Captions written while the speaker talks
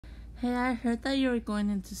Hey, I heard that you're going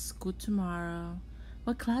into school tomorrow.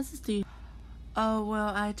 What classes do you? Oh, well,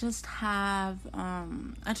 I just have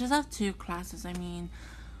two classes. I mean,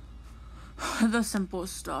 the simple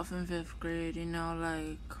stuff in 5th grade,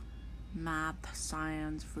 like math,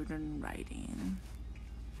 science, reading, writing.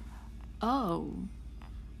 Oh,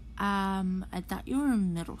 I thought you were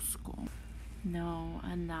in middle school. No,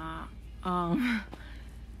 I'm not.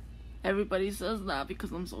 Everybody says that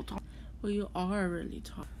because I'm so tall. Well, you are really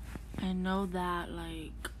tall. I know that,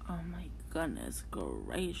 oh my goodness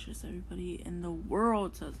gracious, everybody in the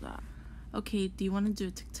world says that. Okay, do you want to do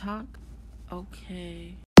a TikTok?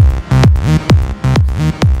 Okay.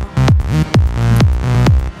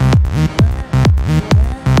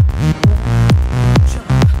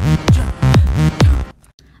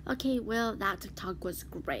 Okay, well, that TikTok was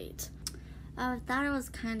great. I thought it was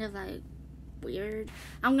kind of weird.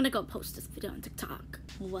 I'm gonna go post this video on TikTok.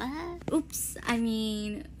 What? Oops, I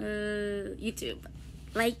mean, YouTube.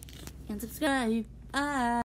 Like and subscribe. Bye.